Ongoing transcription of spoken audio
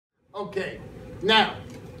Okay, now,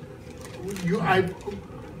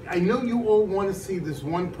 I know you all want to see this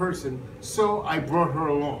one person, so I brought her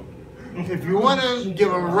along. If you want to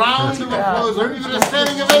give a round of applause or even a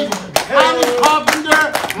standing ovation, Annie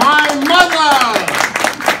Carpenter, my mother!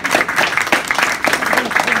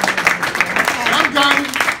 I'm done.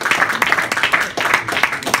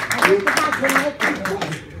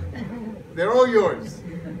 They're all yours.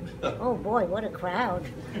 Oh boy, what a crowd.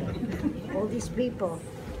 All these people.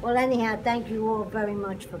 Well, anyhow, thank you all very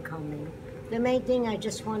much for coming. The main thing I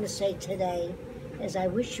just want to say today is I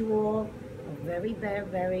wish you all a very, very,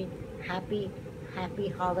 very happy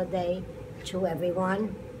holiday to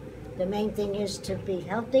everyone. The main thing is to be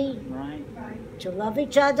healthy, to love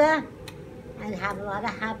each other, and have a lot of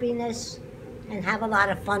happiness, and have a lot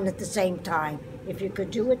of fun at the same time. If you could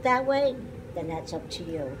do it that way, then that's up to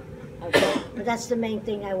you. Okay? But that's the main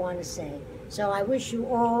thing I want to say. So I wish you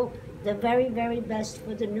all the very, very best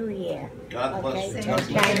for the new year. God bless you.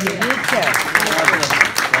 Thank you.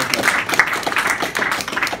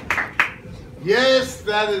 Yes,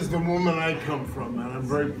 that is the woman I come from, and I'm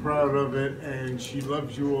very proud of it, and she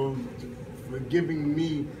loves you all for giving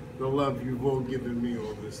me the love you've all given me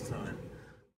all this time.